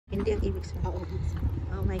Hindi ang ibig sabihin.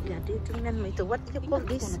 Oh my God, tingnan mo ito. What you call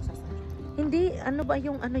this? Hindi, ano ba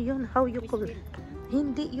yung ano yun? How you call it?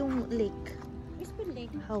 Hindi yung lake. Whisper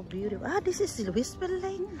Lake. How beautiful. Ah, this is Whisper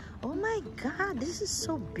Lake. Oh my God, this is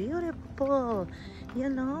so beautiful. You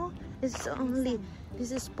know, it's only,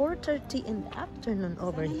 this is 4:30 in the afternoon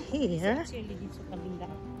over here.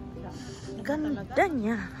 Ganda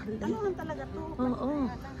niya. Ano lang talaga to? Oo.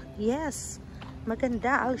 Yes.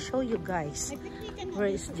 Maganda. I'll show you guys. Where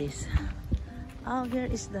is this? Oh, here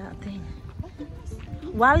is the thing.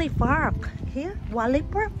 Wally Park. Here? Wally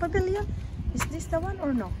Park Pavilion? Is this the one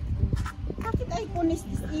or no? Bakit icon is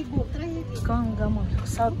this Igbo? Try it. Congamon.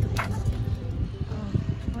 South. Oh,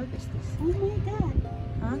 what is this? Oh my God.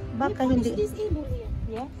 Huh? Baka hindi. Is this Igbo here?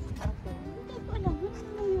 Yes. Hindi ko alam. Ano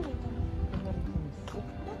nangyari?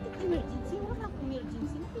 Dati emergency. Wala akong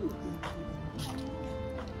emergency.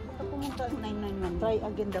 Baka pumunta ang 991. Try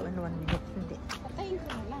again daw in 1 minute. Hindi. Patayin ko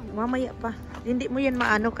na lang. Mamaya pa. Hindi mo yan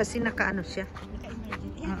maano kasi nakaano siya.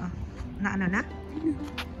 Naka-emergency. Oo. Na ano na?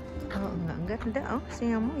 Oo nga. Ang ganda. Oh.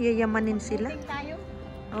 Siya mo. Yayamanin sila. Tayo?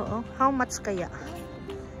 Oo. How much kaya?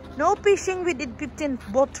 No fishing with it 15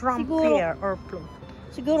 boat ramp pair or float.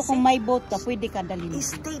 Siguro kung may boat ka, pwede ka dalhin.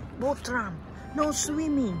 State boat ramp. No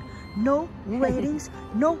swimming. No weddings.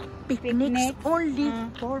 No picnics. Only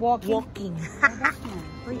for walking.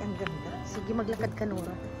 Uy, ang ganda. Sige, maglakad ka,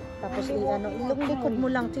 Nora. Tapos ilong likod mo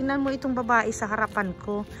lang. Tingnan mo itong babae sa harapan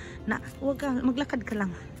ko. Na, wag ka, maglakad ka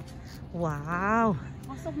lang. Wow.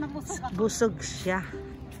 Busog na busog ako. Busog siya.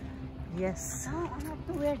 Yes. Oh, I have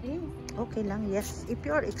to wear this. Okay lang, yes. If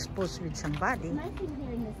you are exposed with somebody. Nice in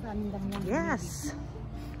here in the sun. Yes.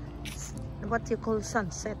 What you call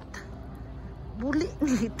sunset. Buli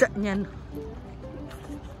ngita niyan.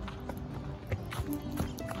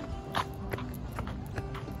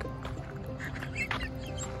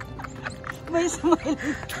 May smile.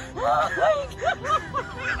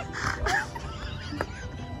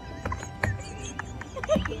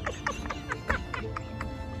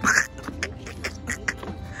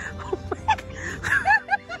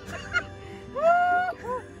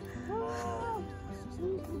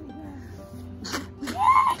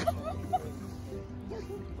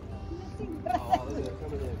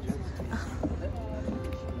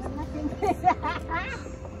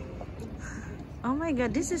 Oh my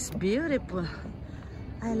God, this is beautiful.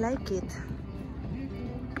 I like it.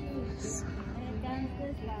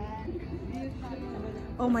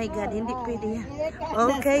 Oh my God, hindi pwede yan.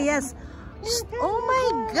 Okay, yes. Oh my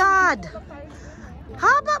God.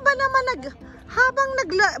 Haba ba naman habang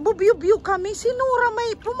nagbubyubyu kami, sinura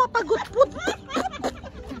may pumapagutput.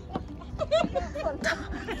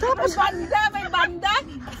 Tapos may banda.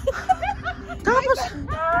 Tapos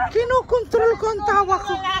kinukontrol ko ang tawa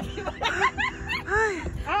ko. Ay,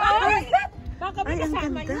 ay, ang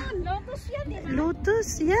ganda. Lotus yan, di ba? Lotus,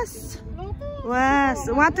 yes. Lotus.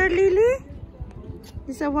 Was water lily?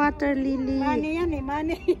 It's a water lily. Money yan eh,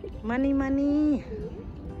 money. Money, money.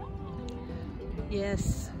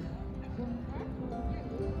 Yes.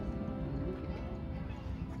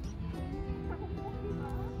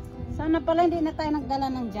 Sana pala hindi na tayo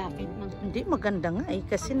nagdala ng jacket. Hindi, maganda nga eh.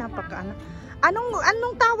 Kasi napaka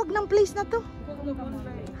Anong tawag ng place na to?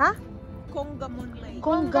 Ha? CONGAMOND Lake.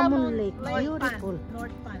 CONGAMOND Lake. Beautiful.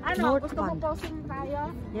 North Pan. Ano, North gusto mo Pan. posing tayo?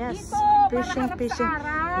 Yes. Dito, Fishing, para fishing. harap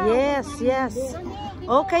sa araw. Yes, yes.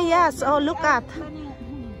 Okay, yes. Oh, look at.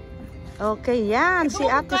 Okay, yan. Si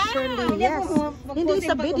Ate Shirley. Yes. Hindi, it's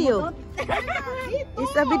a video.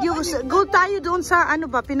 It's a video. Go tayo doon sa ano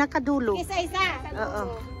ba, pinakadulo. Isa-isa. Oo.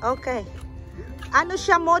 Okay. Ano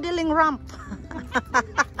siya, modeling ramp.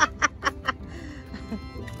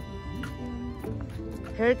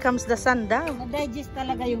 Here comes the sun daw. Na-digest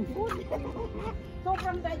talaga yung food.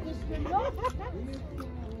 Sobrang digest yun, no?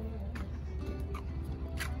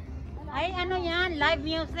 Ay, ano yan? Live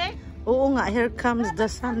music? Oo nga, here comes the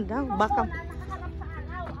sun daw. Baka...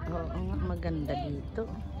 Oo nga, maganda dito.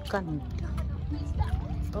 Ganda.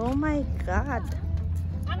 Oh my God.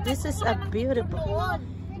 This is a beautiful...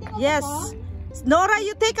 Yes. Nora,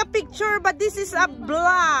 you take a picture, but this is a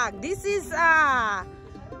vlog. This is a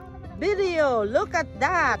video. Look at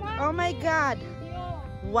that. Oh my God.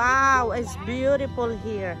 Wow, it's beautiful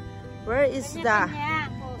here. Where is the...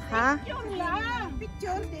 Huh?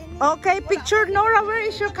 Okay, picture. Nora, where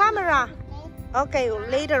is your camera? Okay,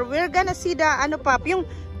 later. We're gonna see the, ano pa, yung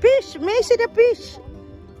fish. May see the fish.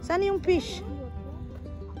 Saan yung fish?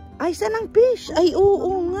 Ay, saan ang fish? Ay,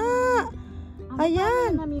 oo nga.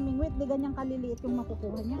 Ayan. Namimingwit, di ganyang kaliliit yung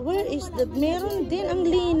makukuha niya. Where is that? Meron din ang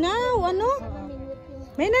linaw. Ano?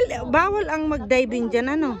 May bawal ang mag-diving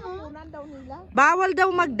dyan, ano? Bawal daw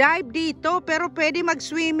mag-dive dito, pero pwede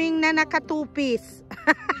mag-swimming na nakatupis.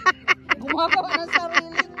 Gumagawa ng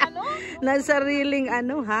sariling ano? Ng sariling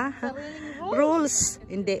ano, ha? Sariling Rules.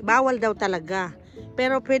 Hindi, bawal daw talaga.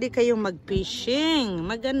 Pero pwede kayong mag-fishing.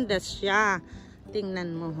 Maganda siya.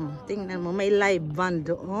 Tingnan mo, ho. Tingnan mo, may live band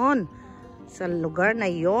doon. Sa lugar na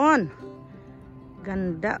yon.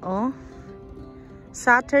 Ganda, oh.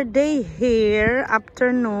 Saturday here,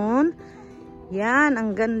 afternoon. Yan,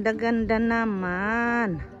 ang ganda-ganda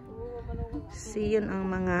naman. See, yun ang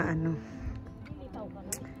mga ano.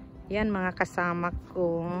 Yan, mga kasama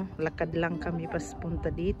ko. Lakad lang kami paspunta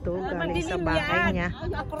dito. Galing sa bahay niya.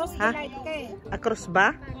 Ha? Across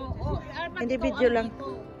ba? Hindi, video lang.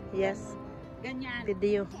 Yes. Ganyan.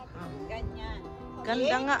 Video. Ganyan.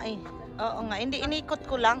 Ganda nga eh. Oo nga. Hindi, inikot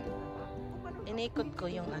ko lang. Inikot ko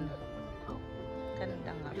yung ano.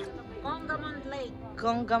 Ganda nga. CONGAMOND Lake.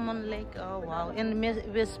 CONGAMOND Lake. Oh, wow. In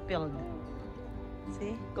Westfield.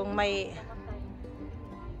 See? Kung may...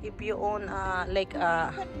 If you own like a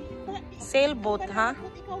sailboat, ha?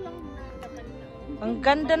 Ang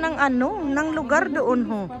ganda ng ano, ng lugar doon,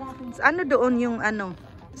 ho. Ano doon yung ano?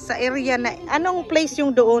 Sa area na, anong place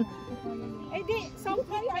yung doon? Eh di, south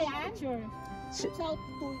pa yan? South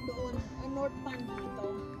to doon. North pan dito.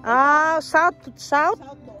 Ah, south? South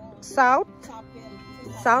doon. South?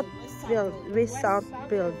 Southfield. West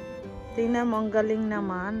Southfield. Tingnan mo, ang galing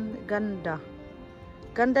naman. Ganda.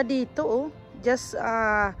 Ganda dito, oh. Just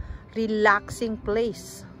a relaxing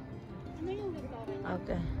place. Ano yung restaurant?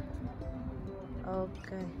 Okay.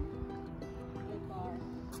 Okay.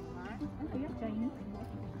 Ano yung Chinese?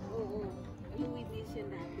 Oo. Yung edition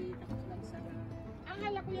natin. Tapos lang sa...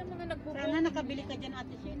 Akala ko yung mga nagbubuting. Sana nakabili ka dyan,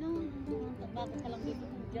 Ate Shino. Bago ka lang dito.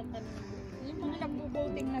 Diyan ka na. Yung mga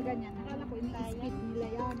nagbubuting na ganyan. Akala ko yung speed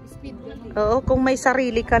nila yan. Speed ganyan. Oo, kung may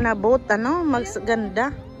sarili ka na boat, ano,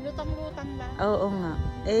 maganda. Lutang-lutang lang. Oo nga.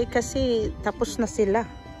 Eh, kasi tapos na sila.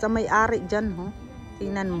 Sa may-ari dyan, ho.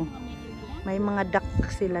 Tingnan mo. May mga duck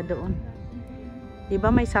sila doon.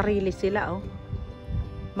 Diba may sarili sila, oh.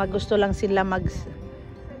 Magusto lang sila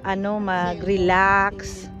mag-relax.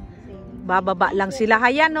 Bababa lang sila.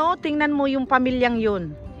 Hayan, oh. Tingnan mo yung pamilyang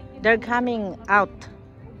yun. They're coming out.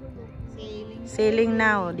 Sailing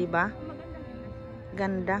now, diba?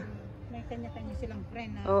 Ganda. May kanya-kanya silang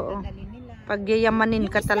friend na dadali nila. Pagyayamanin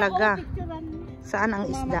ka talaga. Saan ang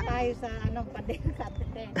isda? Tayo sa pader sa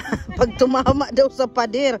tete. Pag tumama daw sa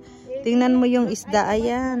pader. Tingnan mo yung isda.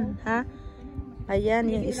 Ayan, ha? Ayan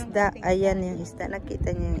yung isda. Ayan yung isda.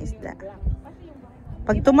 Nakita niyo yung isda.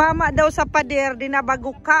 Pag tumama daw sa pader,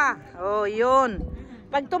 dinabagok ka. Oh, yun.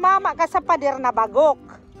 Pag tumama ka sa pader, nabagok.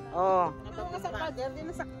 Oh. Tumama sa pader,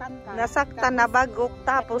 dinasaktan ka. Nasaktan, nabagok.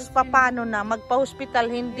 Tapos, paano na? Magpa-hospital,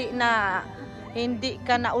 hindi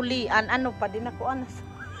ka na ulian. Ano pa? Dinakuan na sa...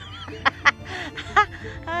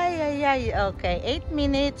 ay. Okay. 8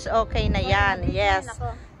 minutes. Okay na yan. Yes.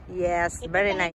 Yes. Very nice.